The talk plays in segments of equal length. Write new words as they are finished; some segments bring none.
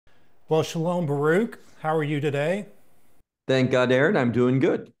Well, Shalom Baruch. How are you today? Thank God, Aaron, I'm doing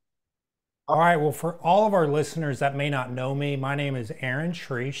good. All right. Well, for all of our listeners that may not know me, my name is Aaron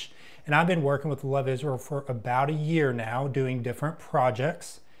Shrish, and I've been working with Love Israel for about a year now, doing different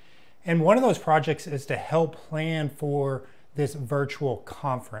projects. And one of those projects is to help plan for this virtual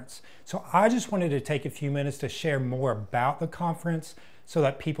conference. So I just wanted to take a few minutes to share more about the conference so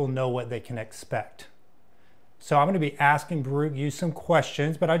that people know what they can expect. So I'm going to be asking Baruch you some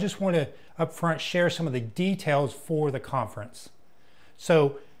questions, but I just want to upfront share some of the details for the conference.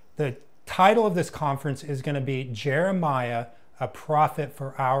 So the title of this conference is going to be Jeremiah, a Prophet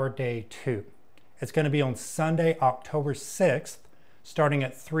for Our Day 2. It's going to be on Sunday, October 6th, starting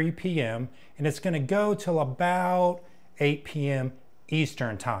at 3 p.m., and it's going to go till about 8 p.m.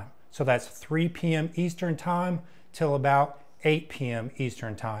 Eastern Time. So that's 3 p.m. Eastern Time till about 8 p.m.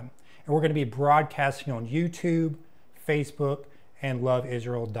 Eastern Time. And we're going to be broadcasting on YouTube, Facebook, and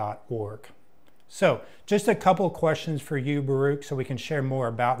LoveIsrael.org. So just a couple of questions for you, Baruch, so we can share more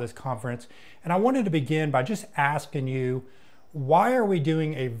about this conference. And I wanted to begin by just asking you, why are we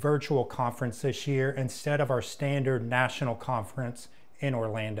doing a virtual conference this year instead of our standard national conference in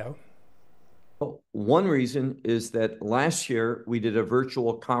Orlando? Well, one reason is that last year we did a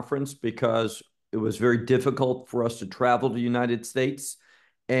virtual conference because it was very difficult for us to travel to the United States,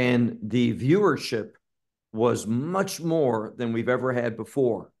 and the viewership was much more than we've ever had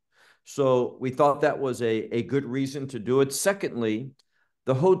before. So we thought that was a good reason to do it. Secondly,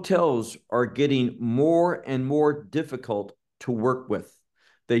 the hotels are getting more and more difficult to work with.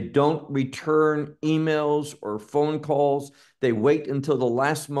 They don't return emails or phone calls. They wait until the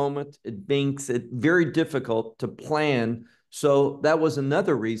last moment. It makes it very difficult to plan. So that was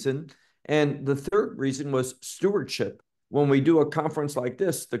another reason. And the third reason was stewardship. When we do a conference like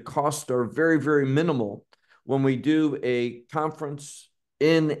this, the costs are very, very minimal. When we do a conference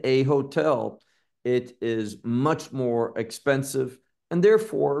in a hotel, it is much more expensive. And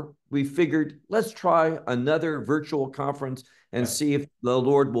therefore, we figured, let's try another virtual conference and see if the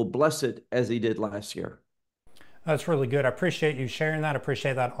Lord will bless it as he did last year. That's really good. I appreciate you sharing that. I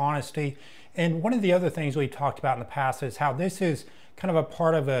appreciate that honesty. And one of the other things we talked about in the past is how this is kind of a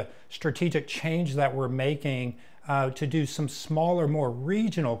part of a strategic change that we're making to do some smaller, more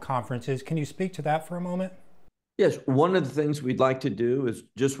regional conferences. Can you speak to that for a moment? Yes, one of the things we'd like to do is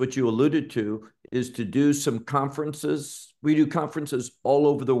just what you alluded to, is to do some conferences. We do conferences all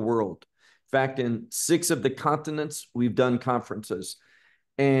over the world. In fact, in 6 of the continents, we've done conferences.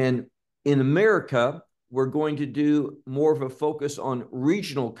 And in America, we're going to do more of a focus on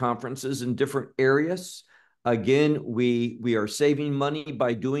regional conferences in different areas. Again, we are saving money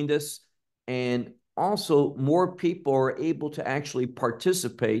by doing this. And also, more people are able to actually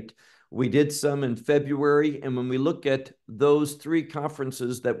participate. We did some in February, and when we look at those 3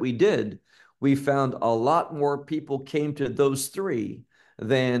 conferences that we did, we found a lot more people came to those 3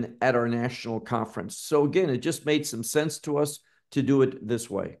 than at our national conference. So again, it just made some sense to us to do it this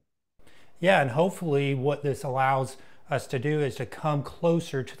way. Yeah, and hopefully what this allows us to do is to come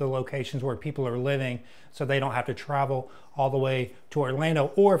closer to the locations where people are living so they don't have to travel all the way to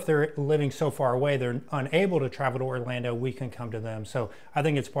Orlando, or if they're living so far away they're unable to travel to Orlando, we can come to them. So I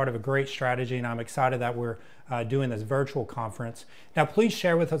think it's part of a great strategy, and I'm excited that we're doing this virtual conference. Now please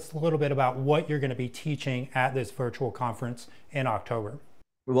share with us a little bit about what you're going to be teaching at this virtual conference in October.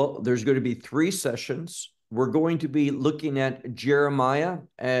 Well, there's going to be 3 sessions. We're going to be looking at Jeremiah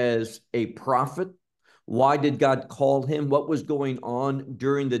as a prophet. Why did God call him? What was going on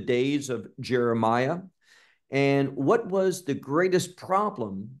during the days of Jeremiah? And what was the greatest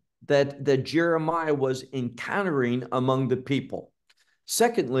problem that Jeremiah was encountering among the people?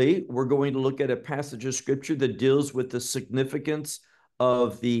 Secondly, we're going to look at a passage of scripture that deals with the significance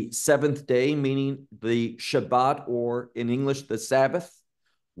of the 7th day, meaning the Shabbat, or in English, the Sabbath.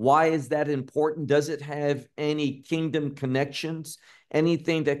 Why is that important? Does it have any kingdom connections?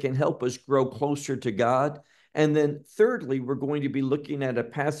 Anything that can help us grow closer to God? And then thirdly, we're going to be looking at a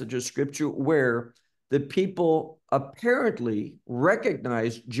passage of scripture where the people apparently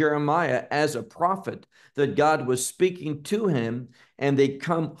recognized Jeremiah as a prophet, that God was speaking to him, and they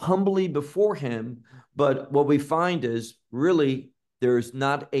come humbly before him. But what we find is really there's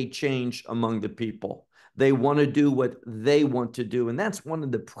not a change among the people. They want to do what they want to do. And that's one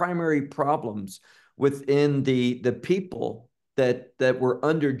of the primary problems within the people that were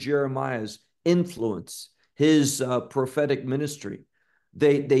under Jeremiah's influence, his prophetic ministry.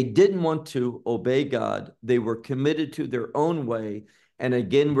 They didn't want to obey God. They were committed to their own way. And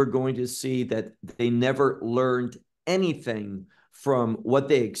again, we're going to see that they never learned anything from what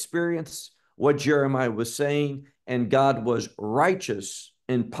they experienced, what Jeremiah was saying, and God was righteous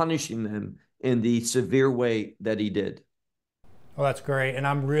in punishing them in the severe way that he did. Well, that's great. And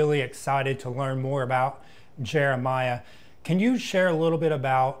I'm really excited to learn more about Jeremiah. Can you share a little bit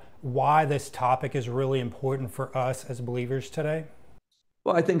about why this topic is really important for us as believers today?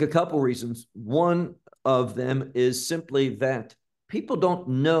 Well, I think a couple reasons. One of them is simply that people don't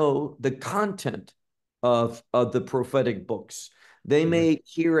know the content of the prophetic books. They may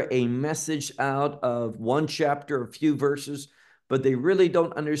hear a message out of one chapter, a few verses, but they really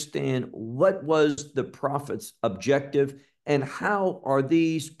don't understand what was the prophet's objective and how are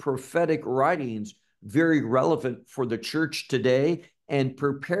these prophetic writings very relevant for the church today and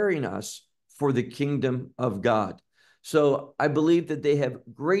preparing us for the kingdom of God. So I believe that they have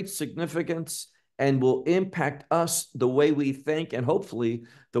great significance and will impact us the way we think and hopefully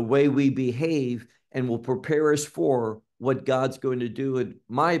the way we behave, and will prepare us for what God's going to do, in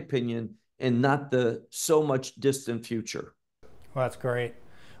my opinion, in not the so much distant future. Well, that's great.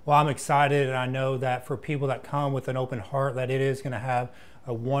 Well, I'm excited, and I know that for people that come with an open heart, that it is going to have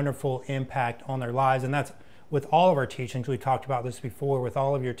a wonderful impact on their lives. And that's with all of our teachings. We talked about this before. With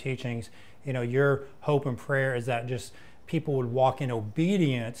all of your teachings, your hope and prayer is that just people would walk in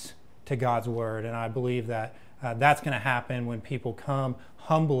obedience to God's word. And I believe that that's going to happen when people come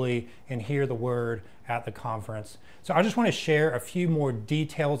humbly and hear the word at the conference. So I just want to share a few more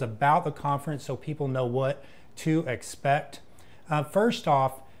details about the conference so people know what to expect. First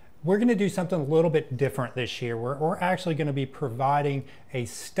off, we're going to do something a little bit different this year. We're actually going to be providing a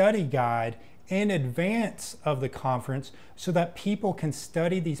study guide in advance of the conference so that people can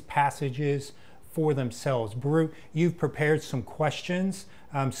study these passages for themselves. Baruch, you've prepared some questions.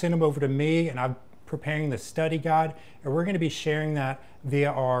 Send them over to me, and I'm preparing the study guide, and we're going to be sharing that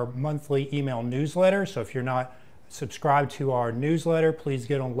via our monthly email newsletter. So if you're not subscribed to our newsletter, please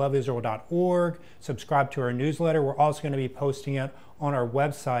get on LoveIsrael.org, subscribe to our newsletter. We're also going to be posting it on our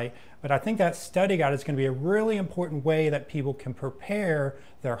website. But I think that study guide is going to be a really important way that people can prepare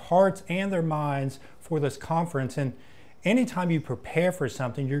their hearts and their minds for this conference. And anytime you prepare for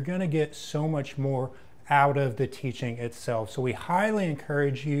something, you're going to get so much more out of the teaching itself. So we highly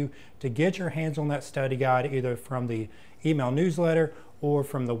encourage you to get your hands on that study guide, either from the email newsletter or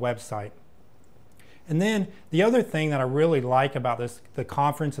from the website. And then the other thing that I really like about the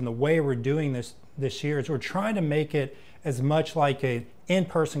conference and the way we're doing this year is we're trying to make it as much like an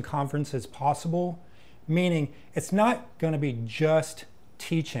in-person conference as possible, meaning it's not going to be just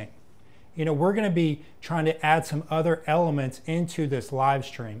teaching. We're going to be trying to add some other elements into this live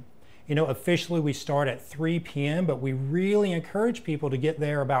stream. Officially we start at 3 p.m., but we really encourage people to get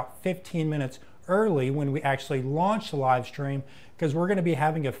there about 15 minutes early when we actually launch the live stream, because we're going to be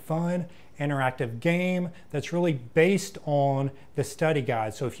having a fun, interactive game that's really based on the study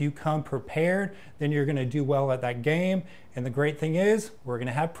guide. So if you come prepared, then you're going to do well at that game. And the great thing is, we're going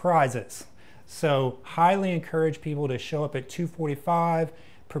to have prizes. So highly encourage people to show up at 2:45,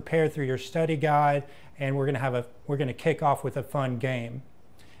 prepare through your study guide, and we're going to kick off with a fun game.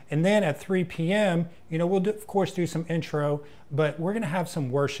 And then at 3 p.m., we'll of course do some intro, but we're going to have some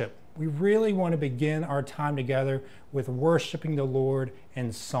worship. We really want to begin our time together with worshiping the Lord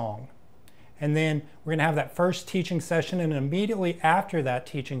in song. And then we're going to have that first teaching session, and immediately after that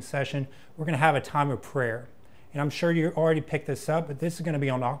teaching session, we're going to have a time of prayer. And I'm sure you already picked this up, but this is going to be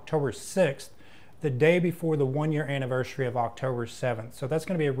on October 6th, the day before the one-year anniversary of October 7th. So that's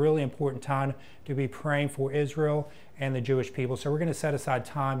going to be a really important time to be praying for Israel and the Jewish people. So we're going to set aside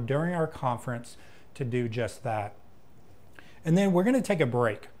time during our conference to do just that. And then we're going to take a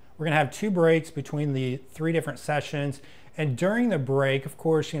break. We're going to have 2 breaks between the 3 different sessions. And during the break, of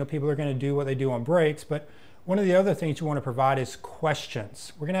course, people are going to do what they do on breaks, but one of the other things you want to provide is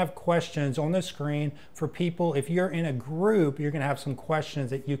questions. We're going to have questions on the screen for people. If you're in a group, you're going to have some questions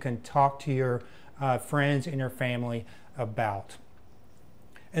that you can talk to your friends and your family about.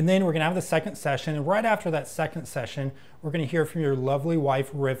 And then we're going to have the second session. And right after that second session, we're going to hear from your lovely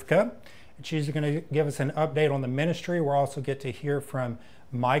wife, Rivka. And she's going to give us an update on the ministry. We'll also get to hear from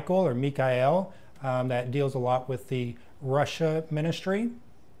Michael or Mikael that deals a lot with the Russia ministry.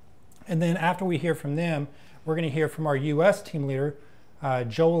 And then after we hear from them, we're going to hear from our U.S. team leader,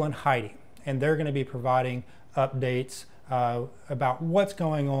 Joel and Heidi. And they're going to be providing updates about what's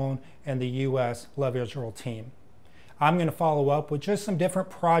going on in the U.S. Love Israel team. I'm going to follow up with just some different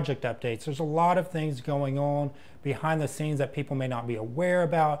project updates. There's a lot of things going on behind the scenes that people may not be aware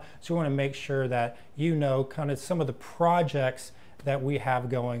about. So we want to make sure that kind of some of the projects that we have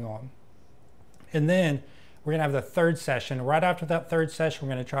going on. And then we're going to have the third session. Right after that third session,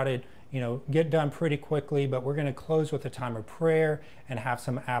 we're going to try to get done pretty quickly, but we're going to close with a time of prayer and have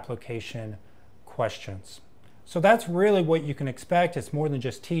some application questions. So that's really what you can expect. It's more than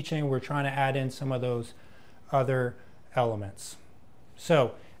just teaching. We're trying to add in some of those other elements.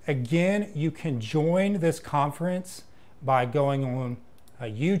 So again, you can join this conference by going on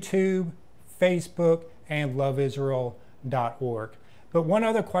YouTube, Facebook, and LoveIsrael.org. But one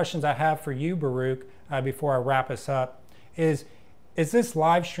other question I have for you, Baruch, before I wrap us up, is this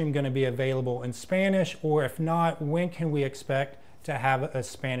live stream going to be available in Spanish? Or if not, when can we expect to have a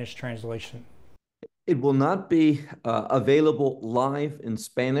Spanish translation? It will not be available live in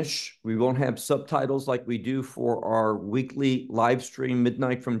Spanish. We won't have subtitles like we do for our weekly live stream,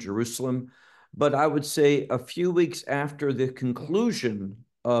 Midnight from Jerusalem. But I would say a few weeks after the conclusion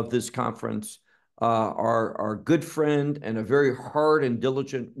of this conference, our good friend and a very hard and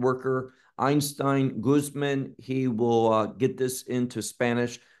diligent worker, Einstein Guzman, he will get this into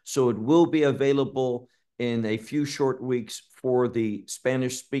Spanish. So it will be available in a few short weeks for the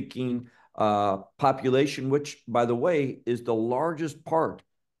Spanish-speaking population, which, by the way, is the largest part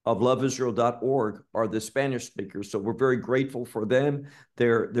of LoveIsrael.org are the Spanish speakers. So we're very grateful for them,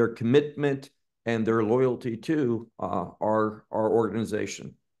 their commitment and their loyalty to our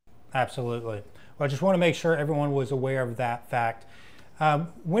organization. Absolutely. Well, I just want to make sure everyone was aware of that fact.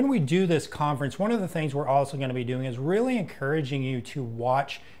 When we do this conference, one of the things we're also going to be doing is really encouraging you to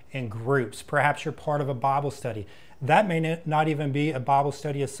watch in groups. Perhaps you're part of a Bible study. That may not even be a Bible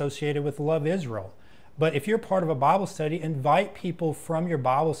study associated with Love Israel. But if you're part of a Bible study, invite people from your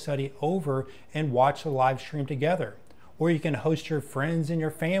Bible study over and watch the live stream together. Or you can host your friends and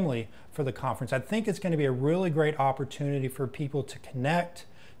your family for the conference. I think it's going to be a really great opportunity for people to connect,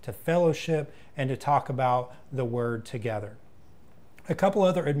 to fellowship, and to talk about the Word together. A couple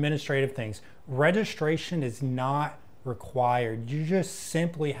other administrative things. Registration is not required. You just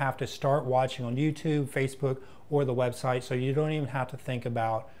simply have to start watching on YouTube, Facebook, or the website, so you don't even have to think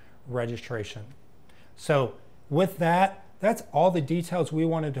about registration. So with that, that's all the details we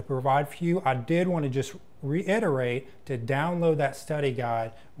wanted to provide for you. I did want to just reiterate to download that study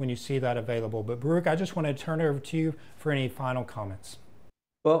guide when you see that available. But Baruch, I just want to turn it over to you for any final comments.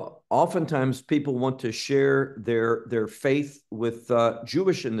 Well, oftentimes people want to share their faith with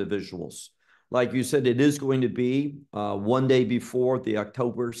Jewish individuals. Like you said, it is going to be one day before the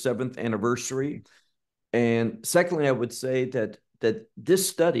October 7th anniversary. And secondly, I would say that this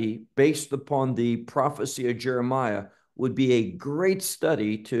study, based upon the prophecy of Jeremiah, would be a great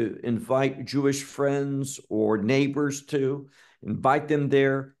study to invite Jewish friends or neighbors to. Invite them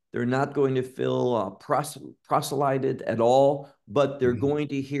there. They're not going to feel proselyted at all, but they're going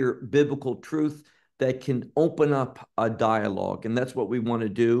to hear biblical truth that can open up a dialogue. And that's what we want to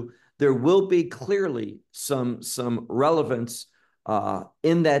do. There will be clearly some relevance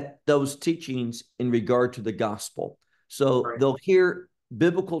in those teachings in regard to the gospel. So they'll hear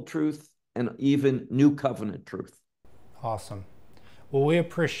biblical truth and even new covenant truth. Awesome. Well, we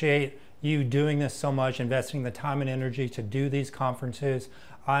appreciate you doing this so much, investing the time and energy to do these conferences.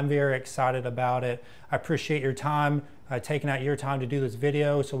 I'm very excited about it. I appreciate your time, taking out your time to do this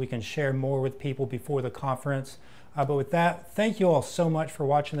video so we can share more with people before the conference. But with that, thank you all so much for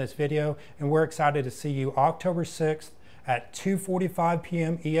watching this video, and we're excited to see you October 6th at 2:45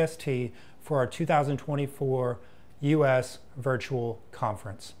 p.m. EST for our 2024 U.S. virtual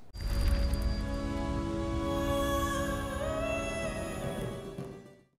conference.